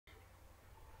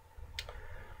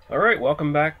Alright,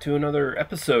 welcome back to another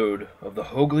episode of the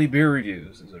Hougly Beer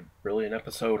Reviews. Is it really an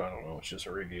episode? I don't know, it's just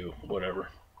a review, whatever.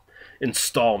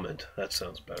 Installment, that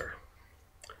sounds better.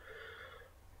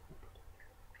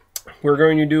 We're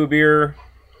going to do a beer,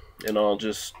 and I'll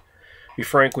just be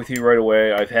frank with you right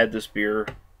away. I've had this beer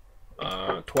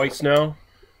twice now,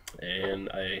 and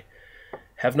I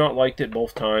have not liked it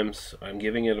both times. I'm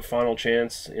giving it a final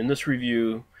chance in this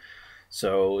review.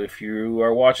 So if you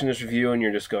are watching this review and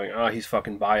you're just going, he's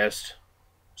fucking biased,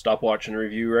 stop watching the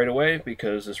review right away,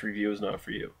 because this review is not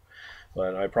for you.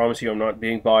 But I promise you I'm not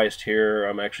being biased here.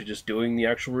 I'm actually just doing the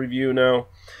actual review now.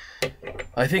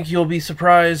 I think you'll be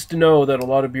surprised to know that a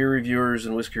lot of beer reviewers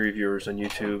and whiskey reviewers on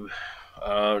YouTube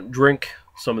drink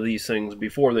some of these things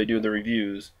before they do the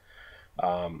reviews,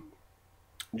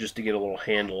 just to get a little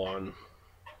handle on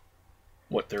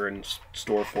what they're in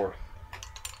store for.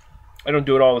 I don't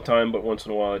do it all the time, but once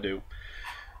in a while I do.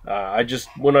 I just,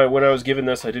 when I was given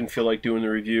this, I didn't feel like doing the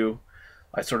review.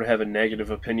 I sort of have a negative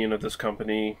opinion of this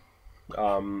company,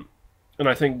 and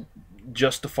I think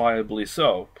justifiably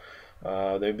so.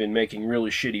 They've been making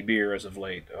really shitty beer as of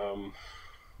late.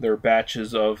 Their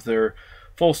batches of their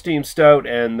Full Steam Stout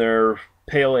and their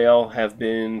Pale Ale have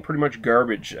been pretty much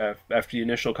garbage after the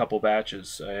initial couple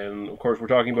batches. And of course we're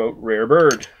talking about Rare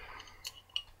Bird.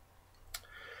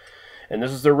 And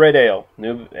this is their red ale,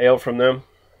 new ale from them.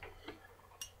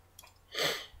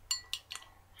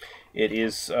 It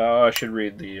is, I should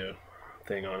read the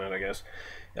thing on it, I guess.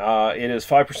 It is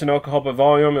 5% alcohol by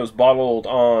volume. It was bottled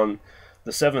on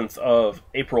the 7th of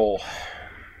April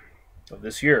of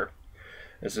this year.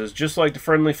 This is just like the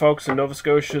friendly folks in Nova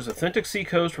Scotia's Authentic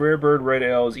Seacoast Rare Bird Red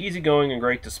Ale is easygoing and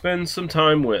great to spend some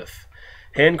time with.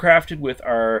 Handcrafted with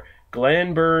our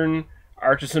Glenburn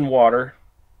artisan water.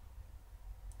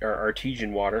 Or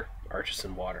artesian water.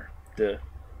 Duh.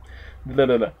 Blah,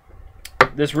 blah, blah.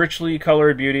 This richly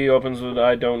colored beauty opens with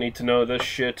I don't need to know this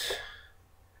shit.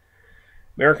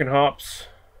 American hops.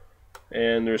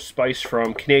 And there's spice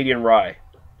from Canadian rye.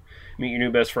 Meet your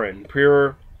new best friend.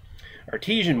 Pure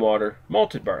artesian water,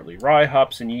 malted barley, rye,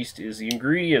 hops, and yeast is the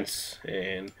ingredients.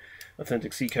 And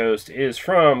Authentic Seacoast is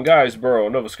from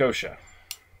Guysborough, Nova Scotia.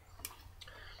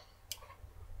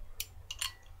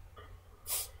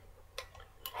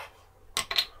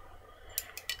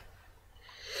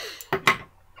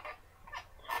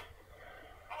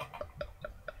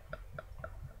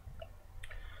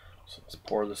 So let's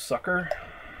pour the sucker.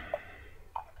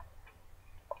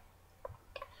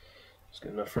 That's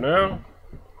good enough for now.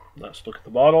 Let's look at the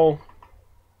bottle.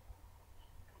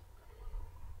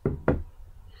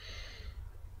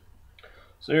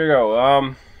 So here you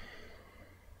go.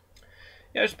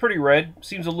 Yeah, it's pretty red.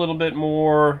 Seems a little bit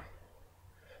more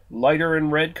lighter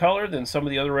in red color than some of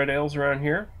the other red ales around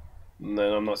here. And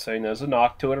then I'm not saying there's a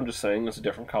knock to it. I'm just saying it's a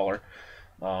different color.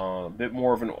 A bit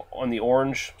more of an on the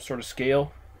orange sort of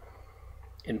scale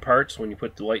in parts when you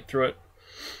put the light through it.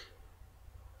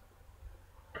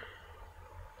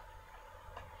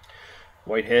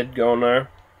 White head going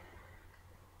there.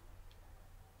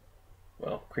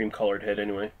 Well, cream colored head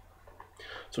anyway.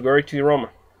 So go right to the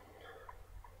aroma.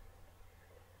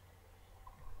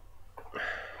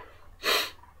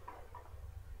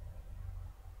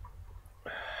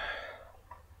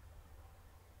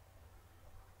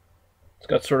 It's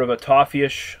got sort of a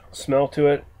toffee-ish smell to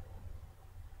it.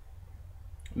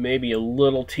 Maybe a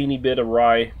little teeny bit of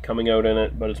rye coming out in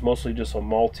it, but it's mostly just a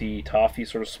malty toffee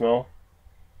sort of smell.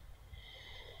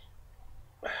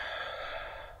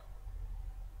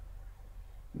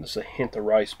 Just a hint of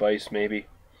rye spice, maybe.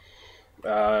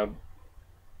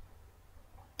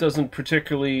 Doesn't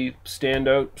particularly stand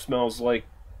out. Smells like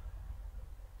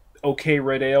okay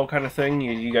red ale kind of thing.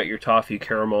 You got your toffee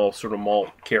caramel sort of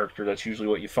malt character. That's usually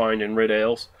what you find in red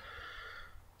ales.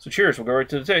 So cheers, we'll go right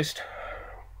to the taste.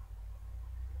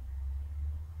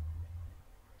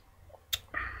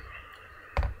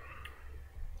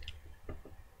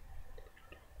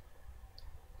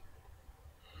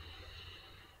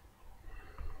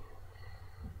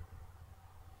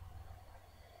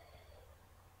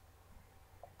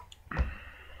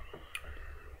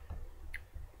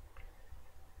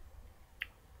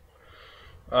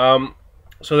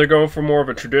 So they're going for more of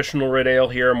a traditional red ale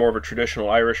here, more of a traditional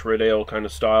Irish red ale kind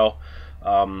of style.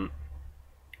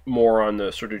 More on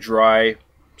the sort of dry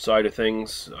side of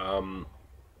things.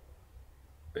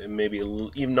 Maybe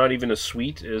even not even as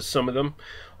sweet as some of them.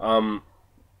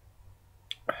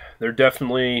 They're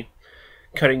definitely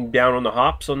cutting down on the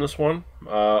hops on this one.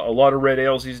 A lot of red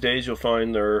ales these days, you'll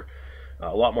find they're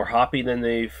a lot more hoppy than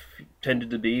they've tended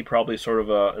to be. Probably sort of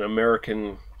an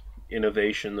American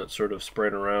innovation that's sort of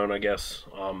spread around, I guess.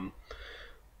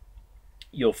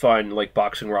 you'll find like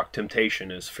Boxing Rock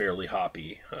Temptation is fairly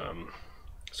hoppy.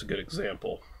 It's a good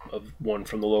example of one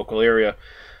from the local area.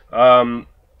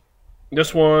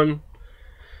 This one,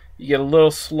 you get a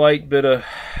little slight bit of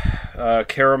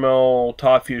caramel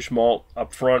toffee malt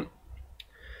up front.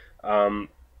 You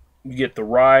get the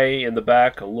rye in the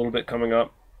back, a little bit coming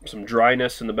up. Some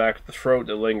dryness in the back of the throat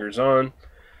that lingers on.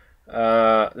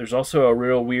 There's also a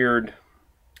real weird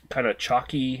kind of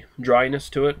chalky dryness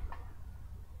to it.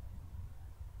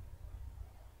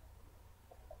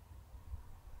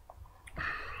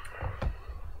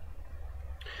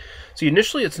 See,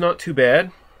 initially it's not too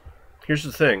bad. Here's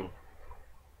the thing.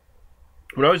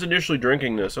 When I was initially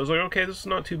drinking this, I was like, okay, this is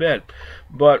not too bad.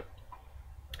 But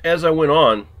as I went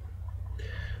on,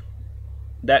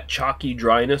 that chalky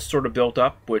dryness sort of built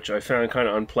up, which I found kind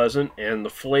of unpleasant, and the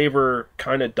flavor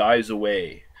kind of dies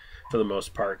away for the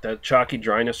most part. That chalky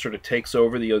dryness sort of takes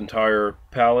over the entire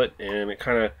palate, and it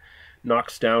kind of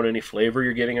knocks down any flavor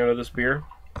you're getting out of this beer,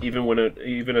 even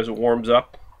as it warms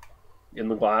up in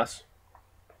the glass.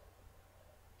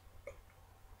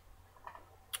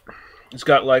 It's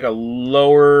got like a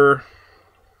lower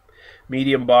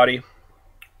medium body.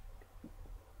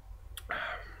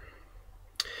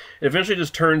 It eventually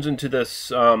just turns into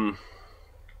this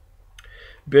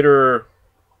bitter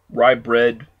rye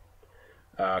bread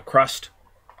crust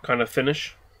kind of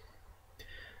finish.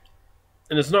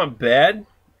 And it's not bad.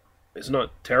 It's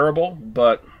not terrible,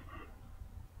 but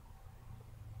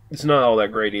it's not all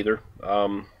that great either.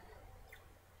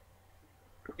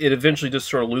 It eventually just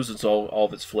sort of loses all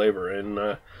of its flavor,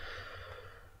 and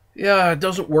yeah, it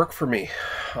doesn't work for me.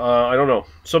 I don't know.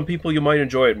 Some people, you might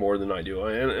enjoy it more than I do,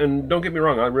 and don't get me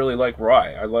wrong, I really like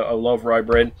rye. I love rye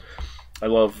bread. I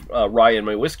love rye in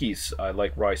my whiskeys. I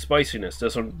like rye spiciness.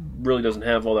 This one really doesn't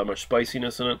have all that much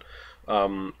spiciness in it.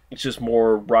 It's just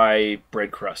more rye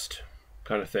bread crust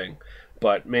kind of thing,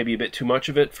 but maybe a bit too much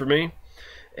of it for me,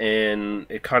 and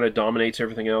it kind of dominates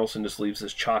everything else and just leaves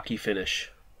this chalky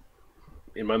finish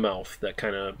in my mouth that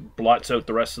kind of blots out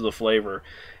the rest of the flavor,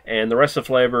 and the rest of the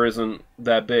flavor isn't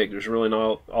that big. There's really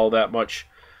not all that much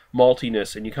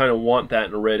maltiness, and you kind of want that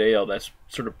in a red ale. That's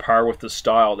sort of par with the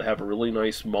style, to have a really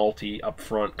nice malty up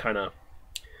front kind of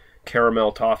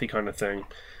caramel toffee kind of thing,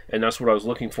 and that's what I was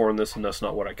looking for in this, and that's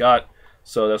not what I got.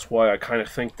 So that's why I kind of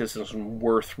think this is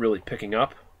worth really picking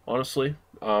up, honestly.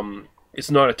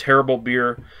 It's not a terrible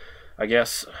beer, I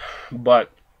guess,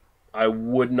 but I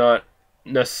would not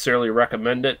necessarily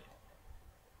recommend it.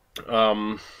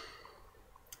 Well,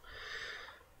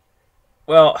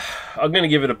 I'm going to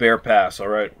give it a bare pass,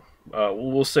 alright?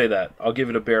 We'll say that. I'll give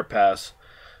it a bare pass,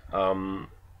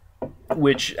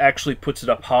 which actually puts it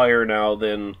up higher now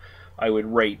than I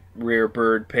would rate Rare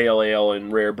Bird Pale Ale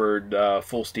and Rare Bird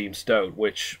Full Steam Stout,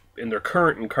 which in their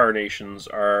current incarnations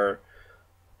are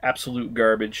absolute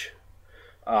garbage.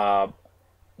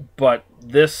 But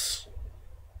this,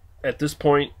 at this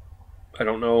point, I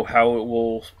don't know how it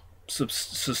will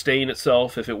sustain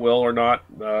itself, if it will or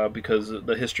not, because of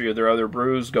the history of their other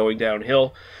brews going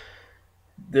downhill.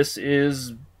 This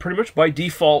is pretty much by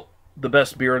default the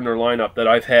best beer in their lineup that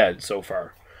I've had so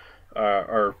far,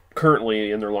 or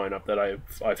currently in their lineup that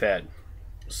I've had.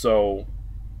 So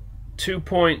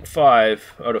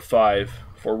 2.5 out of 5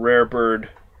 for Rare Bird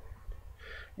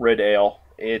Red Ale.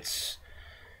 It's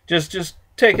just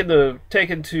take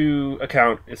into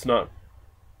account, it's not.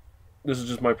 This is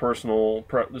just my personal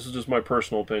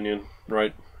opinion,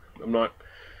 right? I'm not,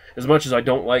 as much as I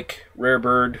don't like Rare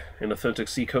Bird and Authentic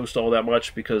Seacoast all that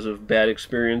much because of bad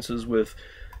experiences with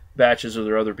batches of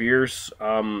their other beers.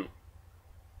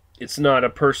 It's not a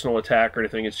personal attack or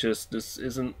anything. It's just, this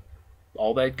isn't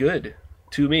all that good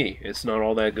to me. It's not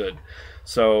all that good.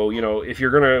 So, you know, if you're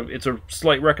gonna, it's a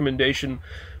slight recommendation,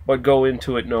 but go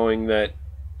into it knowing that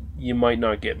you might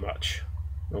not get much.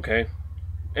 Okay?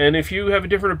 And if you have a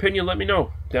different opinion, let me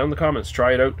know down in the comments.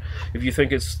 Try it out. If you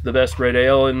think it's the best red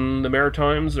ale in the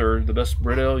Maritimes, or the best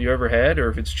red ale you ever had, or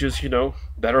if it's just, you know,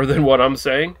 better than what I'm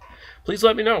saying, please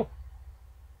let me know.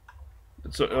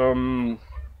 It's, I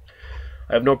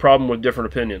have no problem with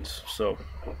different opinions. So,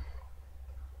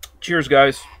 cheers,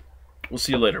 guys. We'll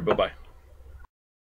see you later. Bye-bye.